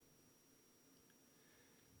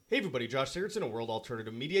Hey everybody, Josh Sigurdsson of World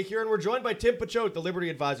Alternative Media here, and we're joined by Tim Pachote, the Liberty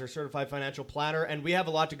Advisor, Certified Financial Planner, and we have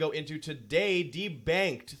a lot to go into today.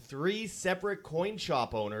 Debanked 3 separate coin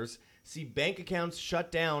shop owners see bank accounts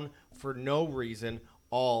shut down for no reason,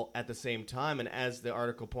 all at the same time. And as the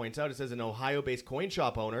article points out, it says an Ohio-based coin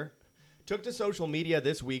shop owner took to social media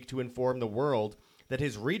this week to inform the world that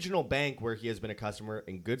his regional bank, where he has been a customer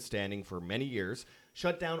in good standing for many years,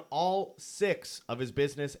 shut down all 6 of his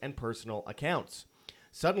business and personal accounts.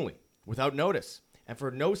 Suddenly, without notice, and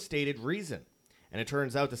for no stated reason. And it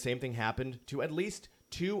turns out the same thing happened to at least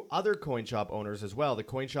 2 other coin shop owners as well. The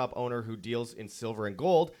coin shop owner who deals in silver and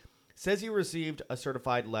gold says he received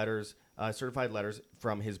certified letters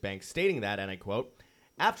from his bank stating that, and I quote,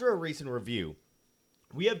 "After a recent review,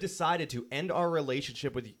 we have decided to end our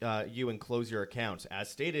relationship with you and close your accounts. As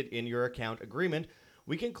stated in your account agreement,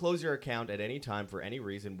 we can close your account at any time for any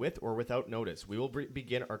reason with or without notice. We will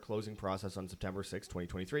begin our closing process on September 6,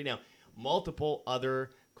 2023. Now, multiple other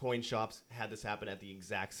coin shops had this happen at the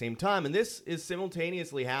exact same time. And this is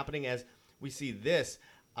simultaneously happening as we see this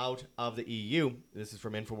out of the EU. This is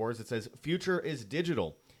from InfoWars. It says, "Future is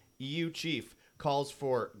digital. EU chief calls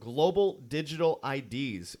for global digital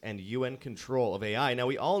IDs and UN control of AI." Now,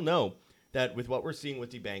 we all know that with what we're seeing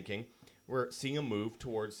with debanking, we're seeing a move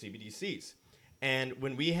towards CBDCs. And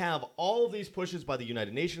when we have all of these pushes by the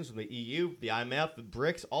United Nations, from the EU, the IMF, the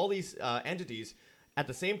BRICS, all these entities, at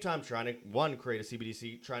the same time trying to, one, create a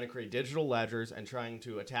CBDC, trying to create digital ledgers, and trying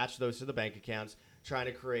to attach those to the bank accounts, trying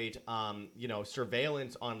to create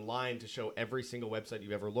surveillance online to show every single website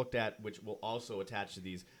you've ever looked at, which will also attach to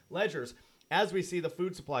these ledgers. As we see the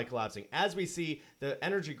food supply collapsing, as we see the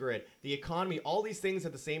energy grid, the economy, all these things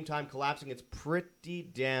at the same time collapsing, it's pretty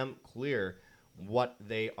damn clear what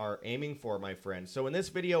they are aiming for, my friends. So in this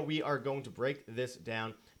video, we are going to break this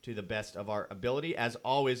down to the best of our ability. As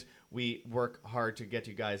always, we work hard to get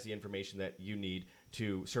you guys the information that you need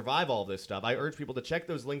to survive all this stuff. I urge people to check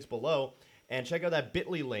those links below and check out that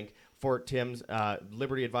bit.ly link for Tim's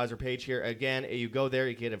Liberty Advisor page here. Again, you go there,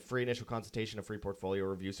 you get a free initial consultation, a free portfolio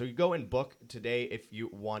review. So you go and book today if you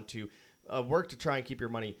want to work to try and keep your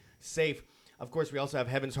money safe. Of course, we also have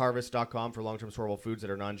heavensharvest.com for long-term storable foods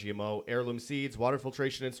that are non-GMO, heirloom seeds, water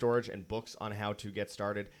filtration and storage, and books on how to get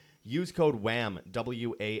started. Use code WAM,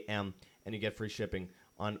 W-A-M, and you get free shipping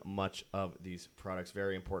on much of these products.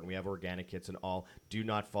 Very important. We have organic kits and all. Do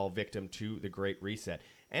not fall victim to the Great Reset.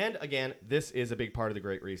 And again, this is a big part of the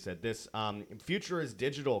Great Reset. This future is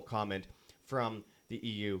digital comment from the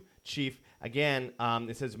EU chief. Again,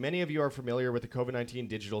 it says, "Many of you are familiar with the COVID-19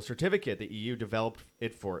 digital certificate. The EU developed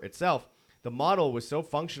it for itself. The model was so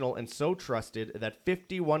functional and so trusted that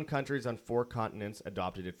 51 countries on 4 continents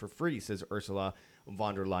adopted it for free," says Ursula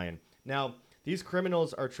von der Leyen. Now, these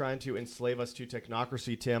criminals are trying to enslave us to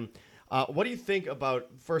technocracy, Tim. What do you think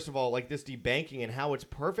about, first of all, like this debanking and how it's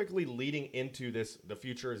perfectly leading into this, the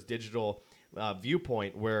future is digital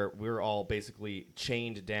viewpoint, where we're all basically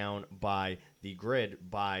chained down by the grid,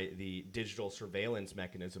 by the digital surveillance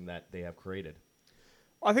mechanism that they have created?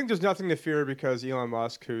 I think there's nothing to fear because Elon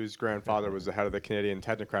Musk, whose grandfather was the head of the Canadian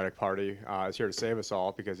Technocratic Party, is here to save us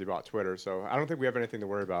all because he bought Twitter. So I don't think we have anything to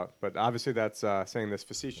worry about. But obviously that's saying this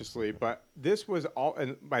facetiously. But this was all,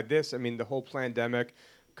 and by this, I mean the whole pandemic,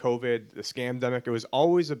 COVID, the scamdemic, it was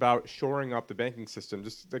always about shoring up the banking system.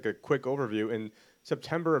 Just like a quick overview, in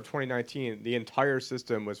September of 2019, the entire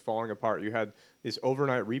system was falling apart. You had this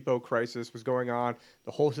overnight repo crisis was going on.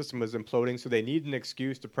 The whole system was imploding, so they needed an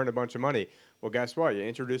excuse to print a bunch of money. Well, guess what? You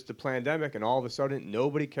introduced the pandemic, and all of a sudden,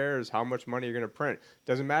 nobody cares how much money you're going to print.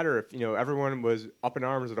 Doesn't matter if everyone was up in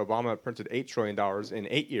arms that Obama printed $8 trillion in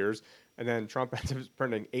 8 years, and then Trump ends up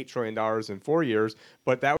printing $8 trillion in 4 years.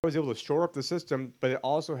 But that was able to shore up the system, but it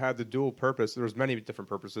also had the dual purpose. There was many different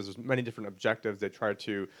purposes. There's many different objectives they tried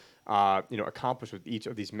to accomplish with each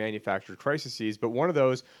of these manufactured crises. But one of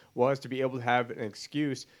those was to be able to have an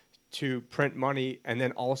excuse to print money and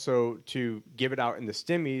then also to give it out in the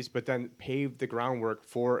stimmies, but then pave the groundwork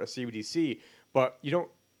for a CBDC. But you don't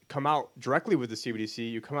come out directly with the CBDC.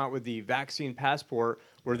 You come out with the vaccine passport,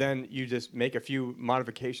 where then you just make a few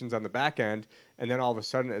modifications on the back end, and then all of a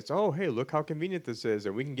sudden it's, oh, hey, look how convenient this is,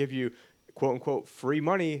 and we can give you, quote unquote, free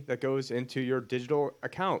money that goes into your digital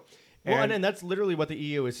account. Well, and that's literally what the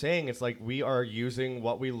EU is saying. It's like we are using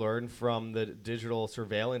what we learned from the digital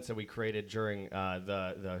surveillance that we created during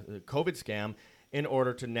the COVID scam in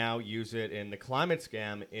order to now use it in the climate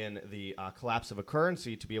scam, in the collapse of a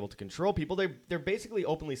currency, to be able to control people. They're basically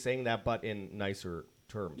openly saying that, but in nicer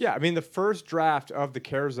terms. Yeah, I mean, the first draft of the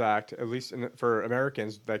CARES Act, at least for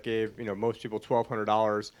Americans, that gave most people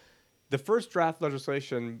 $1,200. the first draft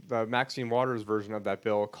legislation, the Maxine Waters version of that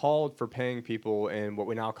bill, called for paying people in what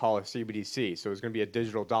we now call a CBDC. So it's going to be a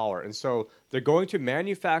digital dollar. And so they're going to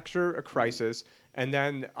manufacture a crisis and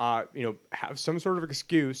then, have some sort of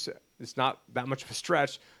excuse. It's not that much of a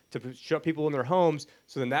stretch to shut people in their homes.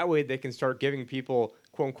 So then that way they can start giving people,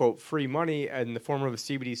 quote unquote, free money in the form of a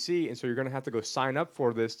CBDC. And so you're going to have to go sign up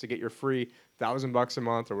for this to get your free $1,000 a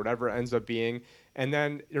month or whatever it ends up being. And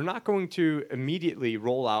then you're not going to immediately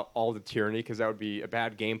roll out all the tyranny, because that would be a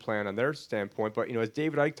bad game plan on their standpoint. But, as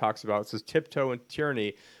David Icke talks about, it's this tiptoe and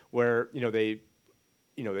tyranny where, they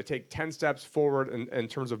take 10 steps forward in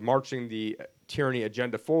terms of marching the tyranny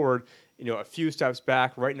agenda forward, a few steps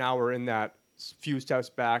back. Right now we're in that few steps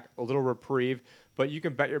back, a little reprieve, but you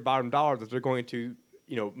can bet your bottom dollar that they're going to,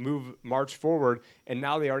 march forward. And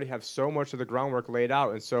now they already have so much of the groundwork laid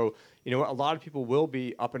out. And so, a lot of people will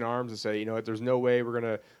be up in arms and say, there's no way we're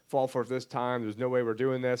going to fall for it this time. There's no way we're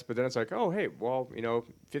doing this. But then it's like, oh, hey, well,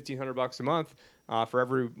 $1,500 a month for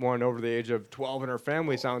everyone over the age of 12 in our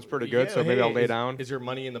family sounds pretty good. Yeah, so maybe I'll lay is, down. Is your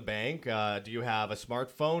money in the bank? Do you have a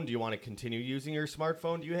smartphone? Do you want to continue using your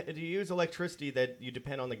smartphone? Do you use electricity that you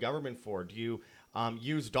depend on the government for? Do you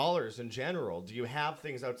use dollars in general? Do you have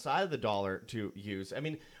things outside of the dollar to use? I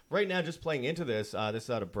mean, right now, just playing into this, this is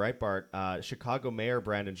out of Breitbart, Chicago Mayor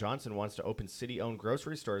Brandon Johnson wants to open city-owned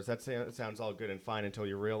grocery stores. That sounds all good and fine until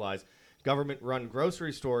you realize government-run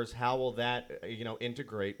grocery stores, how will that,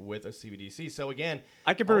 integrate with a CBDC? So again,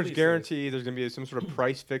 I can pretty much guarantee there's going to be some sort of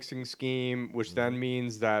price-fixing scheme, which then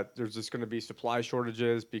means that there's just going to be supply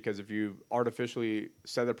shortages, because if you artificially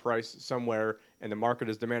set a price somewhere and the market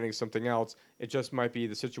is demanding something else, it just might be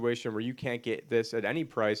the situation where you can't get this at any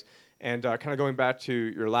price. And kind of going back to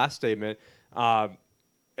your last statement,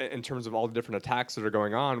 in terms of all the different attacks that are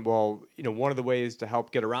going on, well, one of the ways to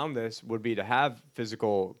help get around this would be to have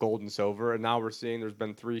physical gold and silver. And now we're seeing there's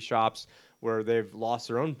been 3 shops where they've lost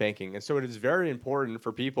their own banking. And so it is very important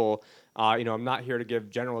for people. I'm not here to give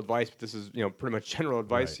general advice, but this is, pretty much general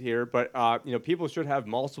advice here. But, people should have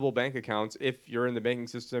multiple bank accounts if you're in the banking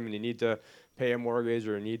system and you need to pay a mortgage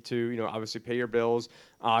or you need to, obviously pay your bills.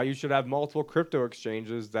 You should have multiple crypto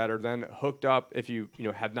exchanges that are then hooked up if you,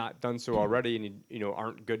 have not done so already and you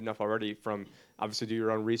aren't good enough already. From obviously do your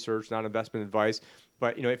own research, not investment advice.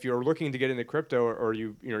 But, if you're looking to get into crypto or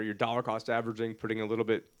you're dollar cost averaging, putting a little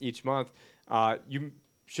bit each month, you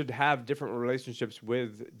should have different relationships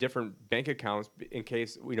with different bank accounts in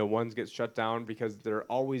case, one gets shut down, because they're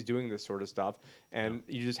always doing this sort of stuff. And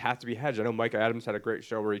you just have to be hedged. I know Mike Adams had a great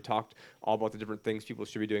show where he talked all about the different things people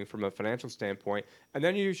should be doing from a financial standpoint. And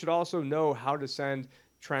then you should also know how to send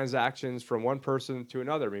transactions from one person to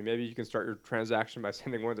another. I mean, maybe you can start your transaction by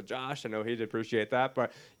sending one to Josh. I know he'd appreciate that.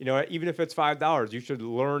 But, even if it's $5, you should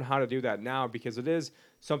learn how to do that now, because it is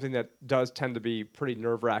something that does tend to be pretty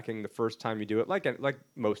nerve-wracking the first time you do it, like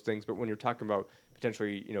most things. But when you're talking about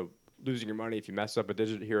potentially, losing your money if you mess up a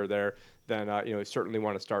digit here or there, then you certainly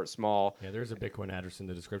want to start small. Yeah, there's a Bitcoin address in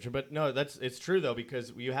the description. But no, it's true though,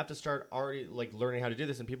 because you have to start already learning how to do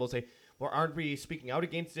this. And people say, well, aren't we speaking out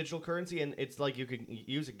against digital currency? And it's like you could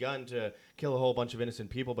use a gun to kill a whole bunch of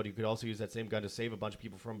innocent people, but you could also use that same gun to save a bunch of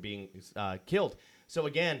people from being killed. So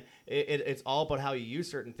again, it's all about how you use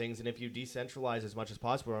certain things. And if you decentralize as much as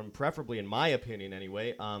possible, and preferably, in my opinion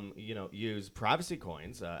anyway, use privacy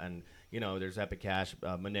coins. And there's Epicash,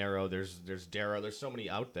 Monero, there's Dara, there's so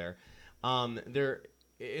many out there. There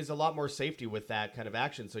is a lot more safety with that kind of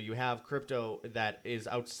action. So you have crypto that is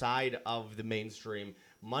outside of the mainstream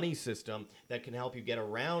money system that can help you get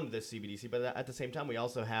around the CBDC. But at the same time, we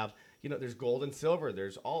also have, there's gold and silver.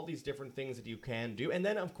 There's all these different things that you can do. And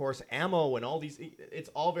then, of course, ammo and all these. It's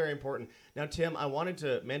all very important. Now, Tim, I wanted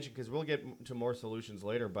to mention, because we'll get to more solutions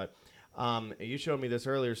later, but you showed me this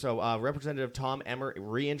earlier. So Representative Tom Emmer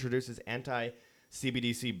reintroduces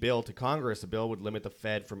anti-CBDC bill to Congress. The bill would limit the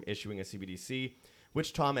Fed from issuing a CBDC,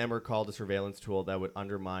 which Tom Emmer called a surveillance tool that would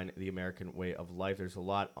undermine the American way of life. There's a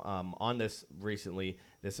lot on this recently,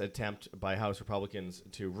 this attempt by House Republicans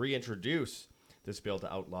to reintroduce this bill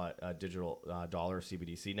to outlaw digital dollar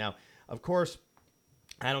CBDC. Now, of course,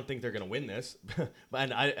 I don't think they're going to win this,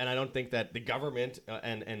 and I don't think that the government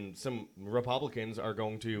and some Republicans are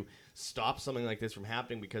going to stop something like this from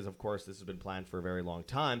happening, because, of course, this has been planned for a very long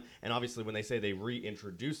time. And obviously, when they say they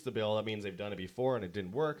reintroduced the bill, that means they've done it before and it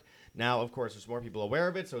didn't work. Now, of course, there's more people aware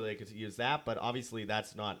of it, so they could use that. But obviously,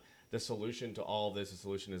 that's not the solution to all of this. The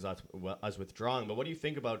solution is us withdrawing. But what do you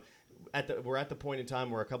think about we're at the point in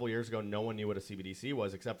time where a couple years ago, no one knew what a CBDC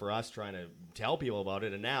was except for us trying to tell people about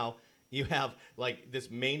it, and now you have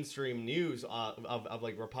this mainstream news of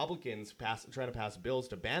Republicans trying to pass bills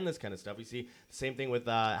to ban this kind of stuff. We see the same thing with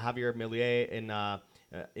Javier Milei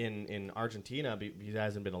in Argentina. He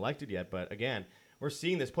hasn't been elected yet, but again, we're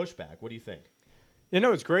seeing this pushback. What do you think? You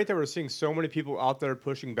know, it's great that we're seeing so many people out there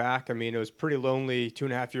pushing back. I mean, it was pretty lonely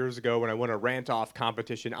 2.5 years ago when I won a rant-off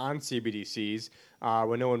competition on CBDCs,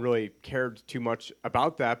 when no one really cared too much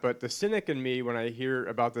about that. But the cynic in me, when I hear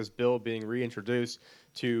about this bill being reintroduced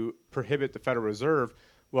to prohibit the Federal Reserve,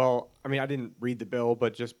 well, I mean, I didn't read the bill,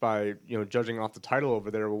 but just by judging off the title over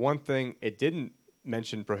there, well, one thing it didn't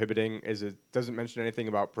mention prohibiting is it doesn't mention anything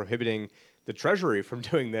about prohibiting the Treasury from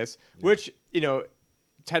doing this, which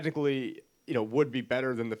technically would be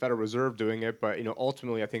better than the Federal Reserve doing it. But,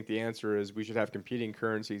 ultimately, I think the answer is we should have competing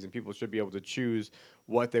currencies and people should be able to choose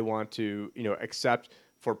what they want to, accept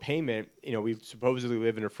for payment. We supposedly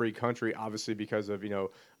live in a free country, obviously, because of,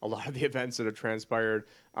 a lot of the events that have transpired,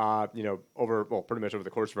 pretty much over the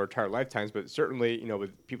course of our entire lifetimes. But certainly,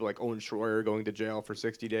 with people like Owen Schroyer going to jail for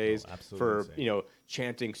 60 days for,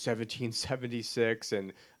 chanting 1776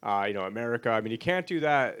 and, America. I mean, you can't do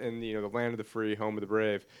that in, the land of the free, home of the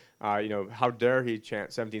brave. How dare he chant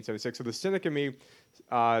 1776? So the cynic in me,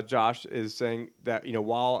 Josh, is saying that,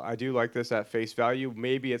 while I do like this at face value,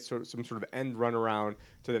 maybe it's some sort of end run around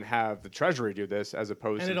to then have the Treasury do this as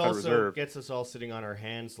opposed to the Federal Reserve. And it also gets us all sitting on our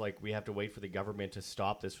hands like we have to wait for the government to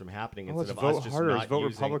stop this from happening instead instead of us just harder, not vote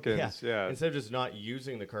using Republicans. Yeah. Instead of just not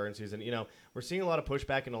using the currencies. And, we're seeing a lot of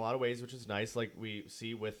pushback in a lot of ways, which is nice, like we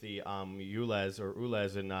see with the ULEZ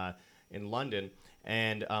in London.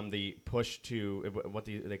 And the push to what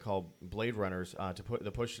they call Blade Runners,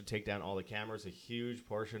 the push to take down all the cameras, a huge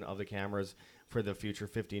portion of the cameras for the future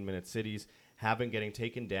 15-minute cities have been getting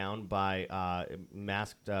taken down by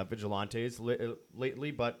masked vigilantes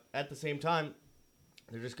lately. But at the same time,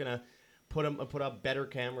 they're just gonna put up better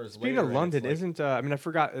cameras. Speaking later, of London, isn't I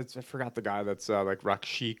forgot the guy that's like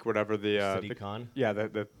Rakshik, whatever Sadiq Khan. Yeah,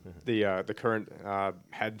 the current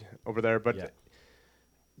head over there, but. Yeah.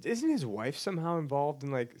 Isn't his wife somehow involved in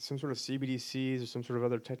like some sort of CBDCs or some sort of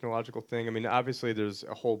other technological thing? I mean, obviously there's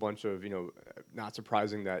a whole bunch of, not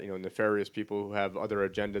surprising that, nefarious people who have other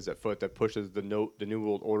agendas at foot that pushes the New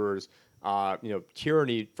World Order's,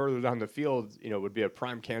 tyranny further down the field, would be a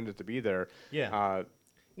prime candidate to be there. Yeah.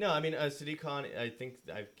 No, I mean, Sadiq Khan, I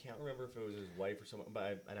can't remember if it was his wife or someone,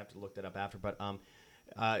 but I'd have to look that up after. But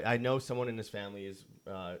I know someone in his family is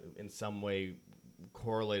in some way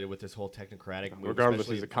correlated with this whole technicratic move. Regardless,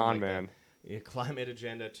 he's a con man. The climate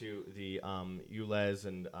agenda to the ULEZ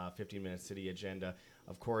and 15-minute city agenda.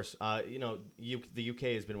 Of course, the UK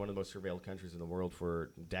has been one of the most surveilled countries in the world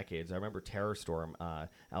for decades. I remember Terror Storm,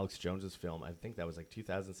 Alex Jones's film. I think that was like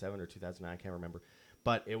 2007 or 2009. I can't remember.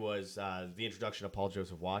 But it was the introduction of Paul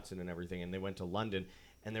Joseph Watson and everything. And they went to London,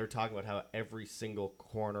 and they were talking about how every single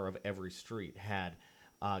corner of every street had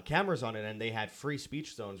cameras on it, and they had free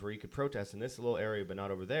speech zones where you could protest in this little area, but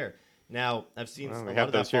not over there. Now, I've seen a lot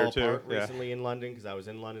of that fall apart recently in London because I was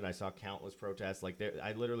in London. I saw countless protests.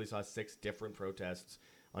 I literally saw 6 different protests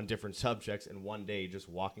on different subjects in one day, just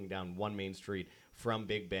walking down one main street from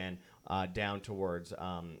Big Ben down towards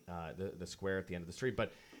the square at the end of the street.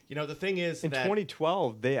 But the thing is in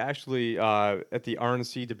 2012, they actually, at the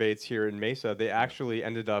RNC debates here in Mesa, they actually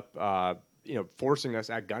ended up forcing us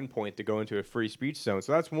at gunpoint to go into a free speech zone.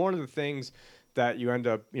 So that's one of the things that you end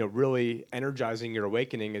up, really energizing your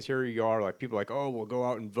awakening is here you are, like people like, oh, we'll go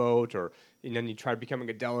out and vote, and then you try becoming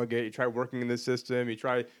a delegate, you try working in the system, you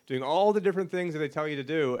try doing all the different things that they tell you to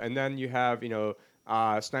do, and then you have,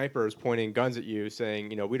 snipers pointing guns at you saying,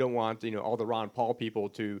 we don't want, all the Ron Paul people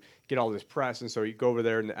to get all this press. And so you go over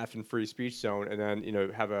there in the effing free speech zone and then,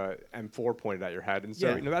 have a M4 pointed at your head. And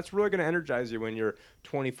so, that's really going to energize you when you're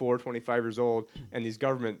 24, 25 years old and these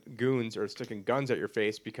government goons are sticking guns at your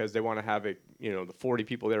face because they want to have the 40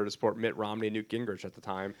 people there to support Mitt Romney and Newt Gingrich at the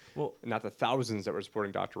time. Well, and not the thousands that were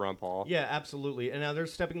supporting Dr. Ron Paul. Yeah, absolutely. And now they're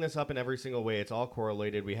stepping this up in every single way. It's all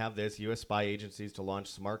correlated. We have this U.S. spy agencies to launch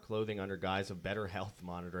smart clothing under guise of better health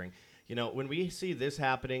monitoring. When we see this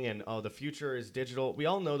happening and, the future is digital, we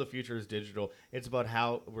all know the future is digital. It's about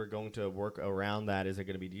how we're going to work around that. Is it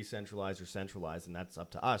going to be decentralized or centralized? And that's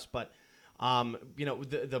up to us. But,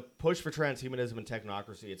 the push for transhumanism and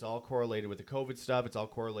technocracy, it's all correlated with the COVID stuff. It's all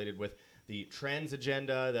correlated with the trans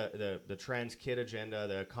agenda, the trans kid agenda,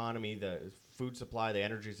 the economy, the food supply, the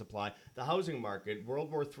energy supply, the housing market,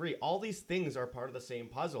 World War III. All these things are part of the same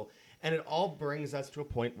puzzle. And it all brings us to a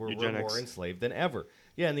point where we're more enslaved than ever.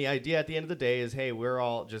 Yeah, and the idea at the end of the day is, hey, we're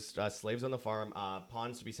all just slaves on the farm,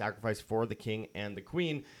 pawns to be sacrificed for the king and the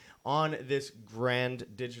queen on this grand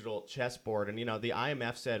digital chessboard. And, the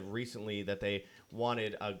IMF said recently that they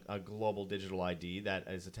wanted a global digital ID that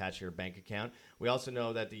is attached to your bank account. We also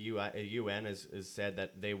know that the UN has said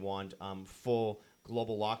that they want full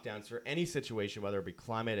global lockdowns for any situation, whether it be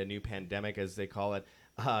climate, a new pandemic, as they call it,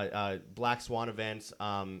 black swan events,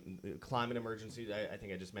 climate emergencies. I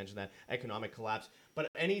think I just mentioned that, economic collapse, but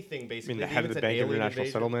anything I basically. mean, the head of the Bank of International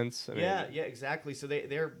Settlements. Yeah, exactly. So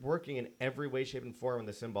they're working in every way, shape, and form, and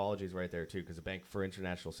the symbology is right there too, because the Bank for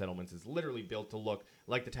International Settlements is literally built to look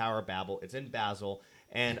like the Tower of Babel. It's in Basel,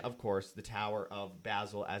 and of course the Tower of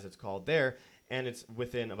Basel, as it's called there. And it's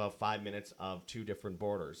within about 5 minutes of 2 different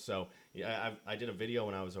borders. So yeah, I did a video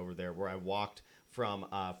when I was over there where I walked from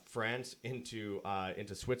France into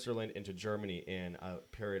Switzerland into Germany in a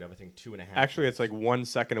period of, I think, 2.5 Actually, months. it's like 1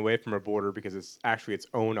 second away from a border because it's actually its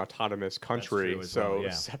own autonomous country. true as So well,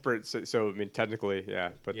 yeah. separate. So I mean, technically,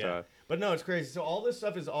 yeah. But Yeah, but no, it's crazy. So all this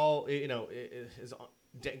stuff is all coming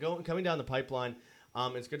down the pipeline.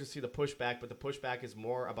 It's good to see the pushback, but the pushback is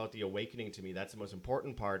more about the awakening to me. That's the most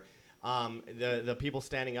important part. The people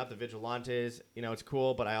standing up, the vigilantes, it's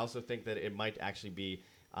cool, but I also think that it might actually be.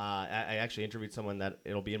 I actually interviewed someone that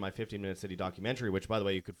it'll be in my 15-minute city documentary, which, by the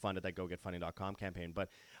way, you could fund at that GoGetFunding.com campaign, but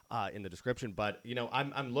in the description. But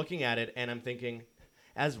I'm looking at it and I'm thinking,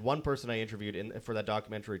 as one person I interviewed for that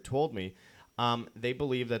documentary told me, they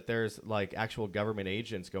believe that there's like actual government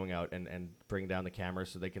agents going out and bringing down the cameras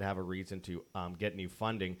so they could have a reason to get new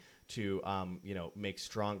funding to make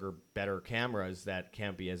stronger, better cameras that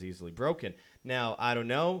can't be as easily broken. Now, I don't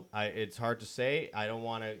know. It's hard to say. I don't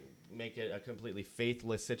want to make it a completely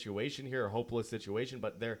faithless situation here, a hopeless situation,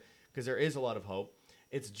 but because there is a lot of hope.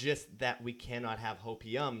 It's just that we cannot have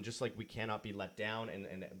hopium, just like we cannot be let down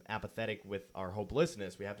and apathetic with our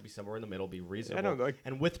hopelessness. We have to be somewhere in the middle, be reasonable,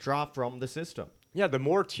 and withdraw from the system. Yeah, the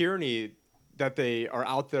more tyranny that they are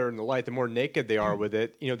out there in the light, the more naked they are with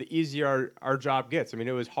it, the easier our job gets. I mean,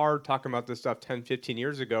 it was hard talking about this stuff 10, 15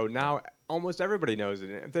 years ago. Now, almost everybody knows it.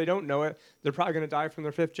 And if they don't know it, they're probably going to die from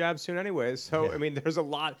their 5th jab soon anyways. So, yeah. I mean, there's a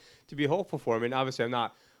lot to be hopeful for. I mean, obviously, I'm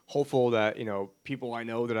not hopeful that, people I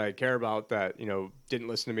know that I care about that, didn't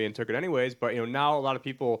listen to me and took it anyways. But, now a lot of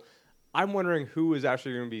people, I'm wondering who is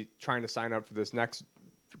actually going to be trying to sign up for this next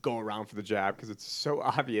go around for the jab, because it's so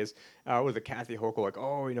obvious with the Kathy Hochul,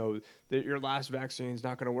 like, your last vaccine is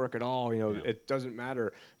not going to work at all. It doesn't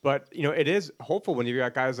matter. But, it is hopeful when you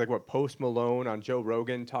got guys like Post Malone on Joe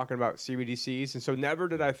Rogan talking about CBDCs. And so never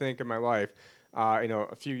did I think in my life,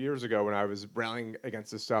 a few years ago when I was rallying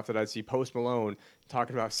against this stuff, that I'd see Post Malone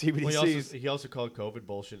talking about CBDCs. Well, he also called COVID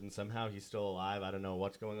bullshit, and somehow he's still alive. I don't know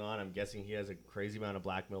what's going on. I'm guessing he has a crazy amount of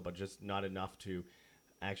blackmail, but just not enough to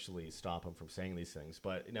actually stop him from saying these things.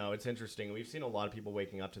 But it's interesting. We've seen a lot of people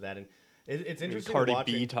waking up to that, and it's interesting. Cardi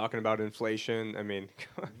B talking about inflation. I mean,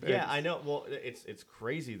 yeah, I know. Well, it's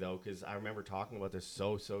crazy though, because I remember talking about this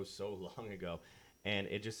so long ago, and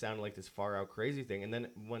it just sounded like this far out crazy thing. And then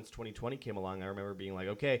once 2020 came along, I remember being like,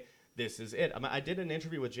 okay, this is it. I did an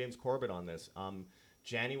interview with James Corbett on this,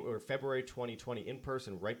 February 2020 in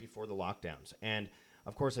person, right before the lockdowns, and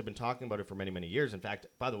of course, I've been talking about it for many, many years. In fact,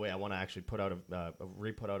 by the way, I want to actually put out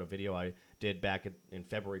a video I did back in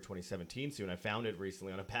February 2017 soon. I found it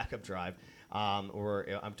recently on a backup drive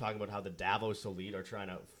where I'm talking about how the Davos elite are trying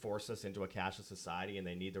to force us into a cashless society, and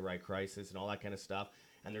they need the right crisis and all that kind of stuff.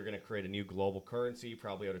 And they're going to create a new global currency,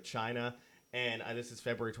 probably out of China. And this is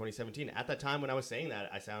February 2017. At that time when I was saying that,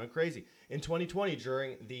 I sounded crazy. In 2020,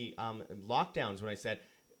 during the lockdowns, when I said,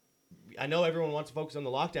 I know everyone wants to focus on the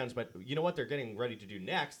lockdowns, but you know what they're getting ready to do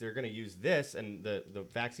next? They're going to use this and the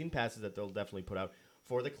vaccine passes that they'll definitely put out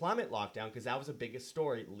for the climate lockdown, because that was the biggest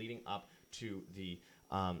story leading up to the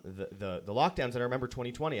lockdowns. And I remember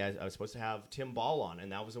 2020, I was supposed to have Tim Ball on, and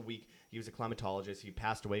that was a week. He was a climatologist. He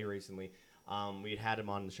passed away recently. We had him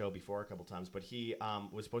on the show before a couple times, but he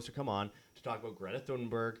was supposed to come on to talk about Greta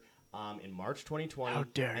Thunberg in March 2020. How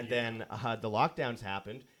dare you. Then the lockdowns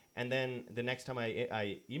happened. And then the next time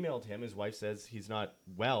I emailed him, his wife says he's not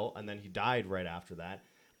well, and then he died right after that.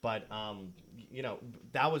 But,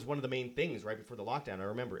 that was one of the main things right before the lockdown. I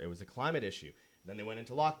remember it was a climate issue. Then they went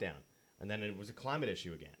into lockdown, and then it was a climate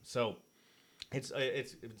issue again. So it's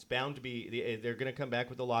bound to be they're going to come back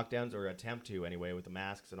with the lockdowns, or attempt to anyway, with the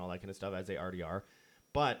masks and all that kind of stuff, as they already are.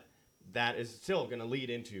 But that is still going to lead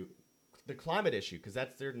into the climate issue, because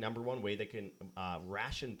that's their number one way they can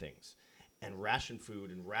ration things. And ration food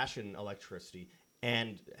and ration electricity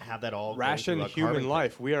and have that all ration human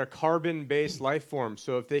life. We are a carbon-based life form.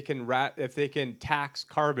 So if they can tax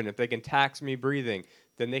carbon, if they can tax me breathing,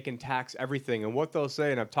 then they can tax everything. And what they'll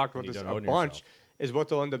say, and I've talked about this a bunch, is what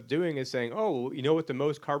they'll end up doing is saying, oh, you know what the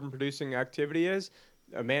most carbon-producing activity is?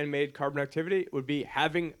 A man-made carbon activity would be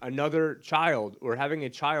having another child, or having a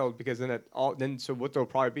child, because so what there'll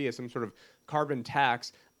probably be is some sort of carbon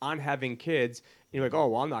tax on having kids. You're like, oh,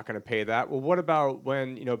 well, I'm not going to pay that. Well, what about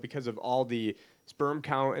when, because of all the sperm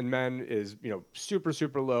count in men is, super,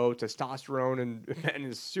 super low. Testosterone in men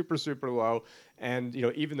is super, super low. And,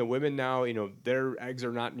 even the women now, their eggs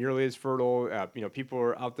are not nearly as fertile. People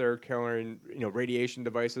are out there carrying, radiation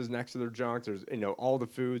devices next to their junk. There's, all the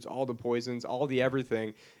foods, all the poisons, all the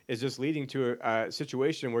everything is just leading to a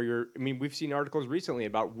situation where we've seen articles recently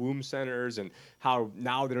about womb centers and how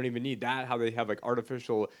now they don't even need that, how they have like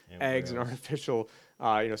artificial eggs and artificial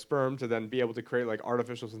sperm to then be able to create like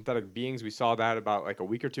artificial synthetic beings. We saw that about like a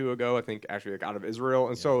week or two ago, I think actually like out of Israel.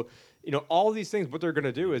 And so, all these things, what they're going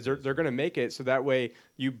to do is they're going to make it so that way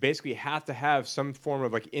you basically have to have some form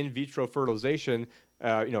of like in vitro fertilization,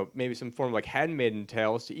 maybe some form of like handmaiden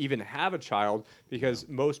tales to even have a child, because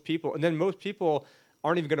most people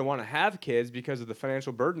aren't even going to want to have kids because of the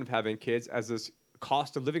financial burden of having kids as this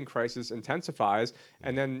cost of living crisis intensifies.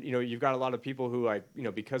 And then, you've got a lot of people who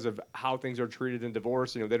because of how things are treated in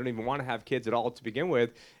divorce, they don't even want to have kids at all to begin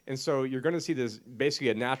with. And so you're going to see this basically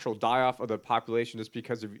a natural die off of the population, just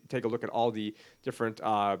because if you take a look at all the different,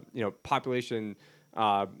 population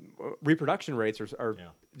reproduction rates are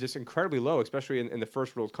just incredibly low, especially in the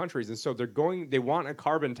first world countries. And so they want a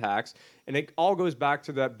carbon tax. And it all goes back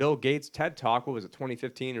to that Bill Gates TED talk. What was it,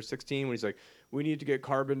 2015 or 16, when he's like, we need to get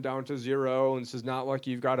carbon down to zero. And this is not like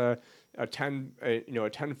you've got a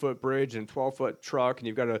 10-foot bridge and 12-foot truck, and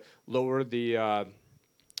you've got to lower the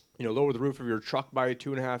lower the roof of your truck by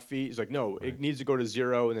 2.5 feet. He's like, no, it needs to go to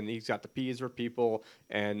zero. And then he's got the P's for people,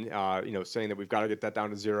 and saying that we've got to get that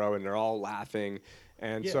down to zero, and they're all laughing.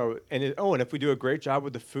 And and if we do a great job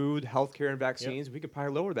with the food, healthcare, and vaccines, we could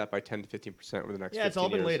probably lower that by 10 to 15% over the next 15 years. Yeah, it's all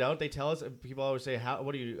been laid out. They tell us. People always say,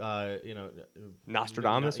 what do you,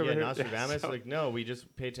 Nostradamus over here? Nostradamus. Like, no, we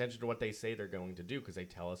just pay attention to what they say they're going to do, because they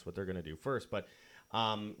tell us what they're going to do first. But,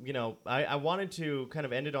 I wanted to kind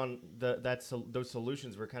of end it on those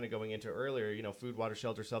solutions we're kind of going into earlier. Food, water,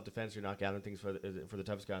 shelter, self-defense. You're not gathering things for the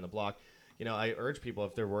toughest guy on the block. I urge people,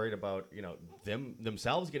 if they're worried about,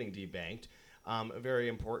 themselves getting debanked, very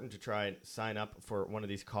important to try and sign up for one of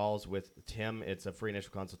these calls with Tim. It's a free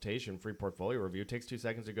initial consultation, free portfolio review. It takes 2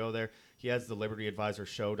 seconds to go there. He has the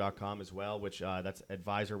libertyadvisorshow.com as well, which that's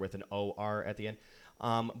advisor with an O-R at the end.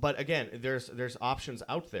 But again, there's options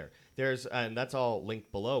out there. And that's all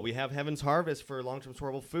linked below. We have Heaven's Harvest for long-term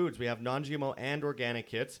storable foods. We have non-GMO and organic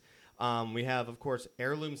kits. We have, of course,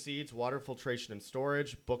 heirloom seeds, water filtration and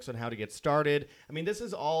storage, books on how to get started. This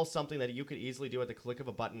is all something that you could easily do at the click of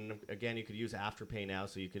a button. Again, you could use Afterpay now,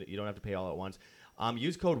 so you don't have to pay all at once.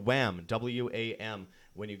 Use code WAM, W-A-M,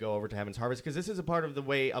 when you go over to Heaven's Harvest, because this is a part of the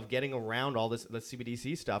way of getting around all the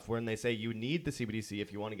CBDC stuff, when they say you need the CBDC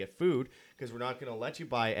if you want to get food, because we're not going to let you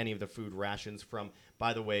buy any of the food rations from,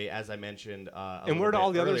 by the way, as I mentioned and where do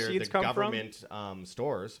all the other seeds come from? Government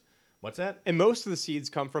stores. What's that? And most of the seeds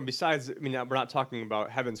come from, besides, we're not talking about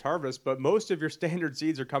Heaven's Harvest, but most of your standard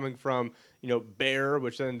seeds are coming from, Bayer,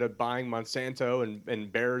 which ended up buying Monsanto,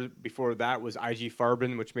 and Bayer before that was IG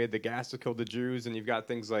Farben, which made the gas to kill the Jews. And you've got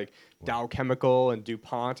things like Dow Chemical and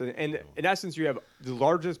DuPont. And in essence, you have the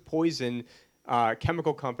largest poison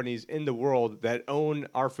chemical companies in the world that own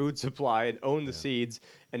our food supply and own the seeds,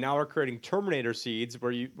 and now are creating Terminator seeds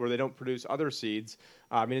where they don't produce other seeds.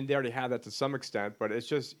 They already have that to some extent, but it's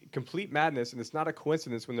just complete madness, and it's not a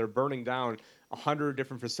coincidence when they're burning down 100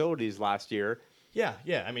 different facilities last year. Yeah.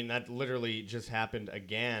 That literally just happened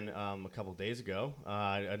again a couple days ago.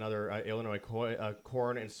 Another Illinois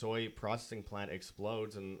corn and soy processing plant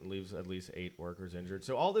explodes and leaves at least 8 workers injured.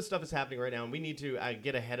 So all this stuff is happening right now, and we need to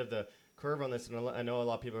get ahead of the curve on this. And I know a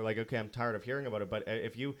lot of people are like, okay, I'm tired of hearing about it. But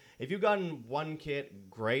if you've gotten one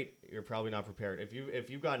kit, great. You're probably not prepared. If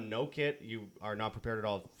you've gotten no kit, you are not prepared at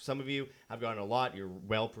all. Some of you have gotten a lot. You're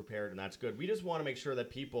well prepared, and that's good. We just want to make sure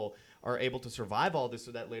that people are able to survive all this,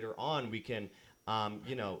 so that later on we can.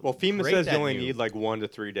 Well, FEMA says you only need like 1 to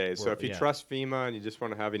 3 days. So if you trust FEMA and you just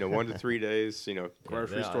want to have 1 to 3 days,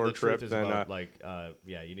 grocery store trip, then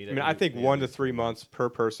you need. I think 1 to 3 months per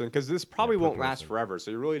person, because this probably won't last forever.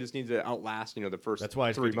 So you really just need to outlast the first. That's why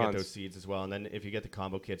it's 3 good to months. get those seeds as well. And then if you get the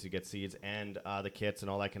combo kits, you get seeds and the kits and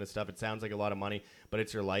all that kind of stuff. It sounds like a lot of money, but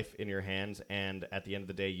it's your life in your hands. And at the end of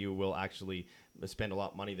the day, you will actually spend a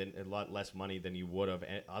lot less money than you would have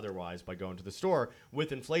otherwise by going to the store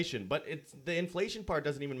with inflation. But the inflation part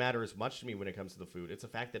doesn't even matter as much to me when it comes to the food. It's the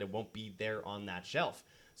fact that it won't be there on that shelf.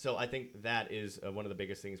 So I think that is one of the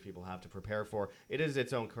biggest things people have to prepare for. It is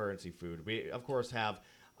its own currency, food. We, of course, have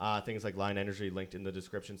things like Line Energy linked in the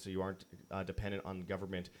description, so you aren't dependent on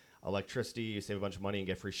government electricity. You save a bunch of money and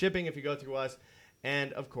get free shipping if you go through us.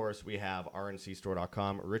 And, of course, we have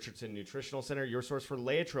rncstore.com, Richardson Nutritional Center, your source for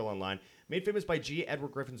Laetrile online. Made famous by G.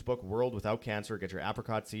 Edward Griffin's book, World Without Cancer. Get your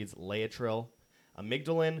apricot seeds, Laetrile,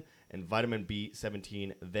 amygdalin, and vitamin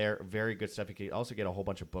B17. They're very good stuff. You can also get a whole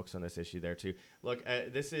bunch of books on this issue there too. Look,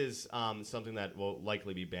 this is something that will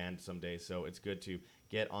likely be banned someday, so it's good to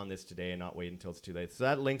get on this today and not wait until it's too late. So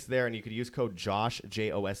that link's there, and you could use code JOSH,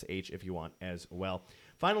 Josh, if you want as well.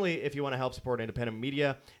 Finally, if you want to help support independent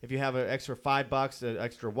media, if you have an extra $5, an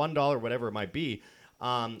extra $1, whatever it might be,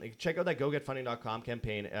 check out that GoGetFunding.com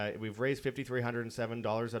campaign. We've raised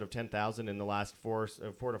 $5,307 out of $10,000 in the last 4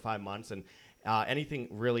 to 5 months, and anything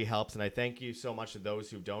really helps. And I thank you so much to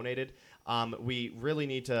those who've donated. We really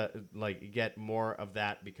need to get more of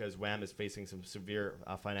that because WHAM is facing some severe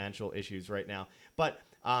financial issues right now. But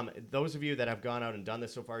those of you that have gone out and done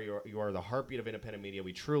this so far, you are the heartbeat of independent media.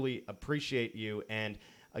 We truly appreciate you. And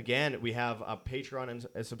again, we have a Patreon and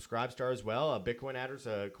a Subscribe Star as well, a Bitcoin address,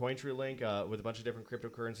 a Cointree link with a bunch of different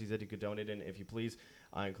cryptocurrencies that you could donate in if you please,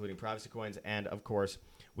 including privacy coins. And of course,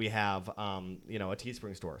 we have a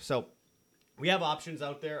Teespring store. So we have options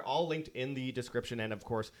out there, all linked in the description. And of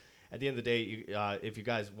course, at the end of the day, if you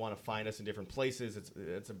guys want to find us in different places,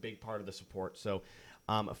 it's a big part of the support. So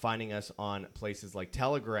finding us on places like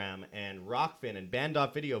Telegram and Rockfin and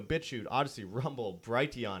Band.video, BitChute, Odyssey, Rumble,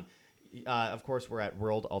 Brighteon. Of course, we're at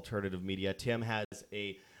World Alternative Media. Tim has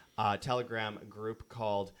a Telegram group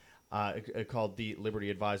called the Liberty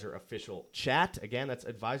Advisor Official Chat. Again, that's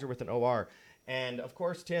advisor with an OR. And of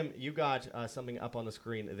course, Tim, you got something up on the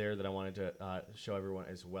screen there that I wanted to show everyone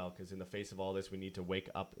as well, because in the face of all this, we need to wake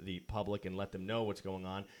up the public and let them know what's going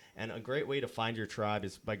on. And a great way to find your tribe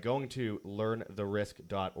is by going to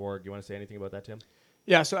learntherisk.org. You want to say anything about that, Tim?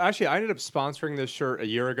 Yeah, so actually, I ended up sponsoring this shirt a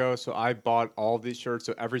year ago. So I bought all of these shirts.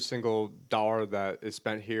 So every single dollar that is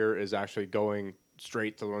spent here is actually going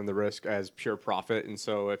straight to Learn the Risk as pure profit. And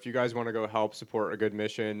so if you guys want to go help support a good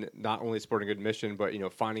mission, not only supporting a good mission, but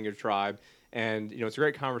finding your tribe. And it's a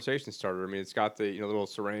great conversation starter. I mean, it's got the little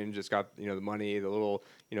syringe, it's got the money, the little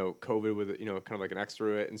COVID with kind of like an X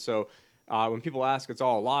through it. And so when people ask, it's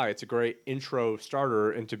all a lie. It's a great intro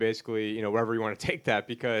starter into basically wherever you want to take that,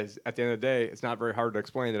 because at the end of the day, it's not very hard to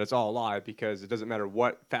explain that it's all a lie, because it doesn't matter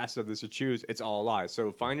what facet of this you choose, it's all a lie.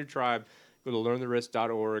 So find your tribe, go to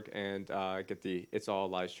learntherisk.org and get the It's All a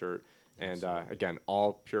Lie shirt. And again,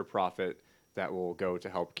 all pure profit that will go to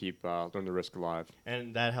help keep Learn the Risk alive.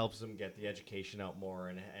 And that helps them get the education out more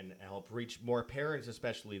and help reach more parents,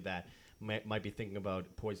 especially that might be thinking about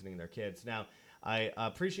poisoning their kids. Now, I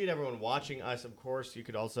appreciate everyone watching us. Of course, you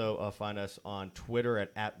could also find us on Twitter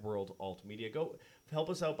at WorldAltMedia. Go help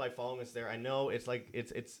us out by following us there. I know it's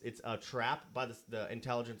a trap by the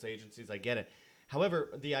intelligence agencies. I get it. However,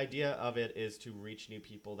 the idea of it is to reach new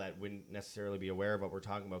people that wouldn't necessarily be aware of what we're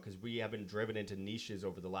talking about, because we have been driven into niches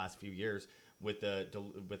over the last few years with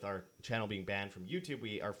our channel being banned from YouTube.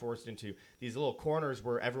 We are forced into these little corners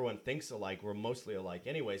where everyone thinks alike. We're mostly alike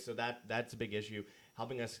anyway, so that's a big issue.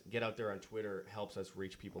 Helping us get out there on Twitter helps us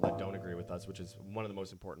reach people that don't agree with us, which is one of the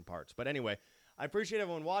most important parts. But anyway, I appreciate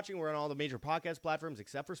everyone watching. We're on all the major podcast platforms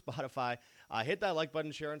except for Spotify. Hit that like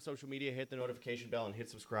button, share on social media, hit the notification bell, and hit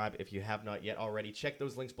subscribe if you have not yet already. Check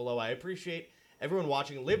those links below. I appreciate everyone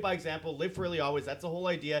watching. Live by example. Live freely always. That's the whole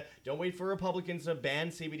idea. Don't wait for Republicans to ban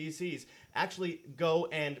CBDCs. Actually, go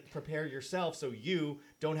and prepare yourself so you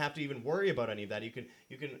don't have to even worry about any of that. You can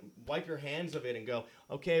wipe your hands of it and go,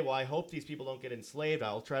 okay, well, I hope these people don't get enslaved.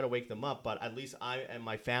 I'll try to wake them up, but at least I and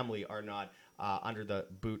my family are not under the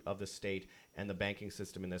boot of the state and the banking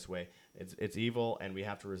system in this way. It's evil, and we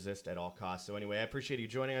have to resist at all costs. So anyway, I appreciate you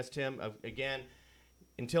joining us, Tim. Again,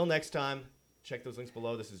 until next time, check those links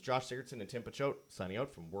below. This is Josh Sigurdsson and Tim Pachote signing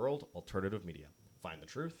out from World Alternative Media. Find the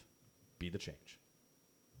truth, be the change.